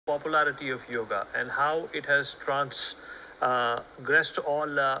popularity of yoga and how it has transgressed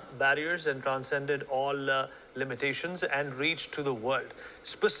all barriers and transcended all limitations and reached to the world.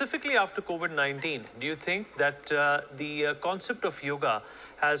 Specifically after COVID-19, do you think that the concept of yoga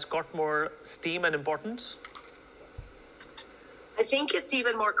has got more steam and importance? I think it's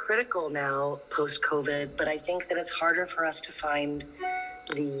even more critical now post-COVID, but I think that it's harder for us to find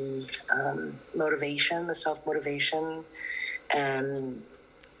the motivation, the self-motivation, and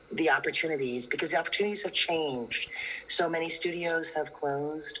the opportunities, because the opportunities have changed. So many studios have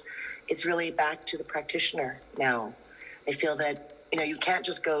closed. It's really back to the practitioner now. I feel that, you can't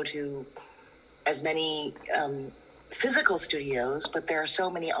just go to as many physical studios, but there are so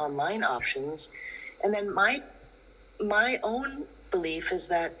many online options. And then my own belief is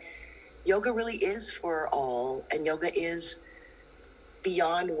that yoga really is for all, and yoga is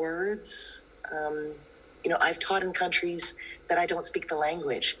beyond words. I've taught in countries that I don't speak the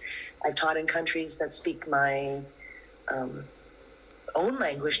language. I've taught in countries that speak my own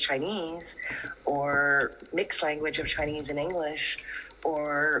language, Chinese, or mixed language of Chinese and English,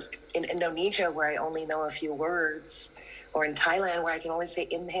 or in Indonesia where I only know a few words, or in Thailand where I can only say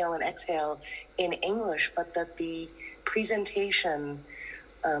inhale and exhale in English, but that the presentation,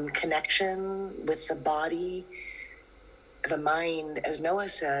 connection with the body, the mind, as Noah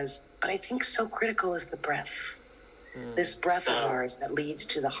says, but I think so critical is the breath. This breath of ours that leads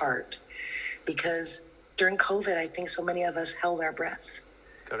to the heart. Because during COVID, I think so many of us held our breath.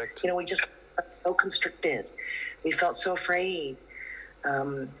 Correct. We just felt so constricted. We felt so afraid.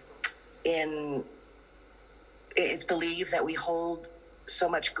 It's believed that we hold so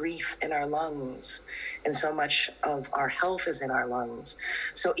much grief in our lungs, and so much of our health is in our lungs.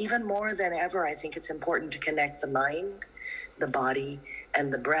 So even more than ever, I think it's important to connect the mind, the body,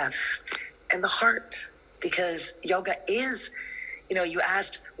 and the breath, and the heart, because yoga is, you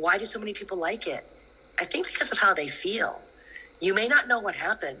asked, why do so many people like it? I think because of how they feel. You may not know what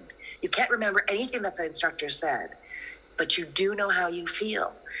happened. You can't remember anything that the instructor said, but you do know how you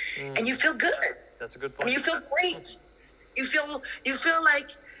feel. And you feel good. That's a good point. And you feel great. You feel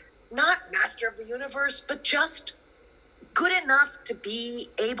like not master of the universe, but just good enough to be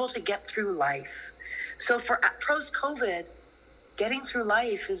able to get through life. So for post-COVID, getting through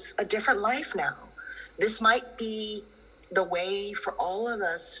life is a different life now. This might be the way for all of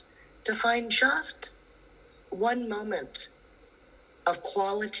us to find just one moment of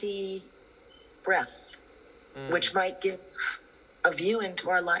quality breath, which might give a view into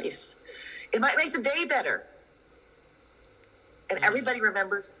our life. It might make the day better. And everybody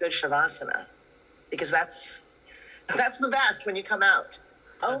remembers good Shavasana, because that's the best when you come out.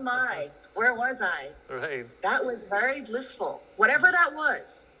 Oh my, where was I? Right. That was very blissful, whatever that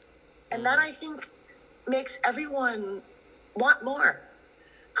was. And that, I think, makes everyone want more.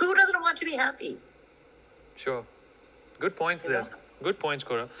 Who doesn't want to be happy? Sure. Good points there. Good points,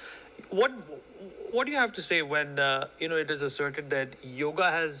 Cora. What do you have to say when it is asserted that yoga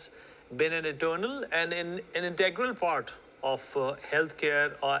has been an eternal and an integral part of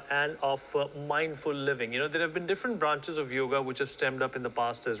healthcare and of mindful living? There have been different branches of yoga which have stemmed up in the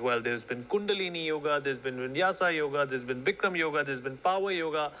past as well. There's been Kundalini yoga, there's been Vinyasa yoga, there's been Bikram yoga, there's been power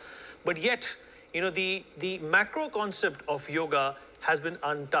yoga. But yet, the macro concept of yoga has been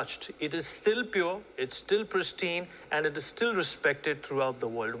untouched. It is still pure, it's still pristine, and it is still respected throughout the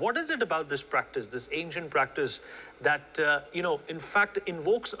world. What is it about this practice, this ancient practice, that, in fact,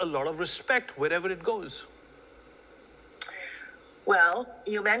 invokes a lot of respect wherever it goes? Well,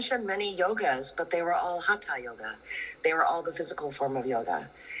 you mentioned many yogas, but they were all hatha yoga. They were all the physical form of yoga.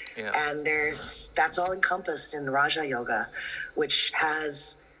 Yeah. And that's all encompassed in Raja Yoga, which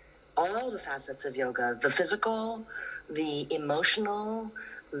has all the facets of yoga: the physical, the emotional,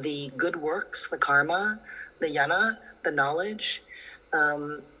 the good works, the karma, the jnana, the knowledge.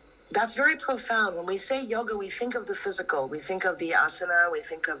 That's very profound. When we say yoga, we think of the physical, we think of the asana, we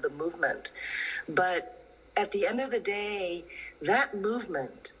think of the movement. But at the end of the day, that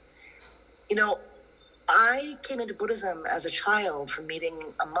movement, I came into Buddhism as a child from meeting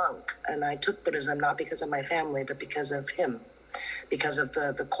a monk, and I took Buddhism not because of my family, but because of him, because of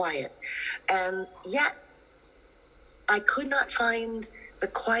the quiet. And yet, I could not find the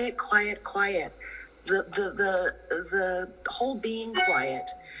quiet, the whole being quiet,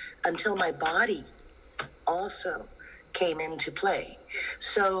 until my body also came into play.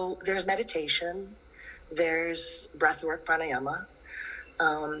 So there's meditation, there's breathwork, pranayama,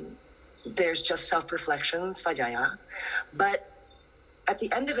 there's just self-reflection, svadhyaya. But at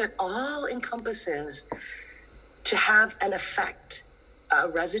the end of it, all encompasses to have an effect, a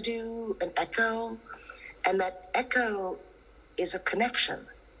residue, an echo, and that echo is a connection.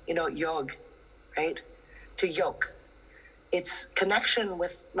 yog, right? To yoke. It's connection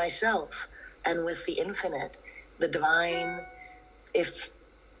with myself and with the infinite, the divine. If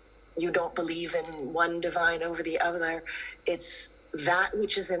you don't believe in one divine over the other, it's that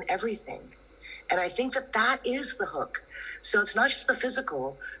which is in everything. And I think that that is the hook. So it's not just the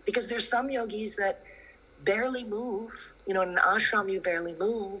physical, because there's some yogis that barely move. In an ashram, you barely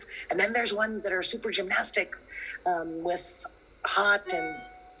move. And then there's ones that are super gymnastic with hot and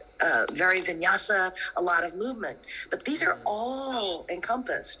very vinyasa, a lot of movement. But these are all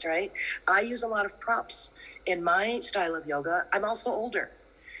encompassed, right? I use a lot of props in my style of yoga. I'm also older.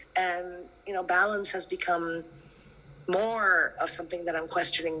 And, balance has become more of something that I'm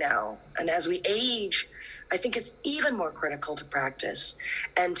questioning now. And as we age, I think it's even more critical to practice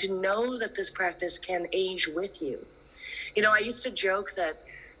and to know that this practice can age with you. I used to joke that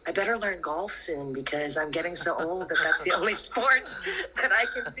I better learn golf soon because I'm getting so old that that's the only sport that I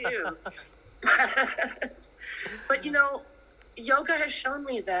can do. But yoga has shown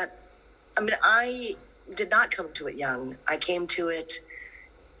me that, I did not come to it young. I came to it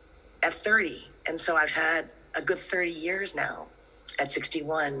at 30. And so I've had a good 30 years now at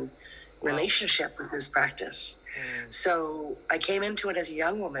 61 relationship with this practice. So I came into it as a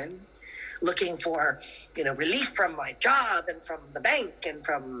young woman looking for, relief from my job and from the bank and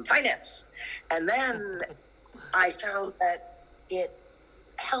from finance. And then I found that it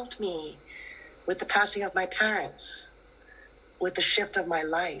helped me with the passing of my parents, with the shift of my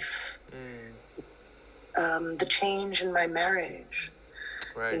life, the change in my marriage,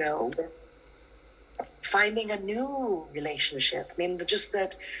 right. Finding a new relationship. Just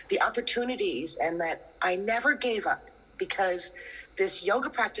that the opportunities, and that I never gave up because this yoga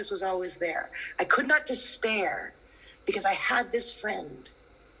practice was always there. I could not despair because I had this friend.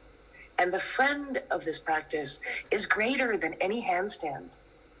 And the friend of this practice is greater than any handstand,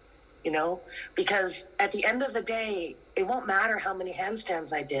 because at the end of the day, it won't matter how many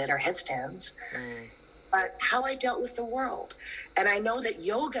handstands I did or headstands, but how I dealt with the world. And I know that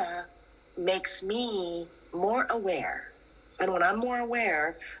yoga makes me more aware. And when I'm more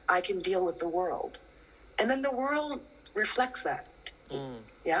aware, I can deal with the world. And then the world reflects that.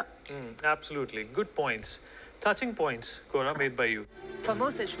 Yeah. Absolutely. Good points. Touching points, Cora, made by you. For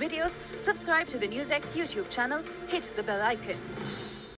more such videos, subscribe to the NewsX YouTube channel, hit the bell icon.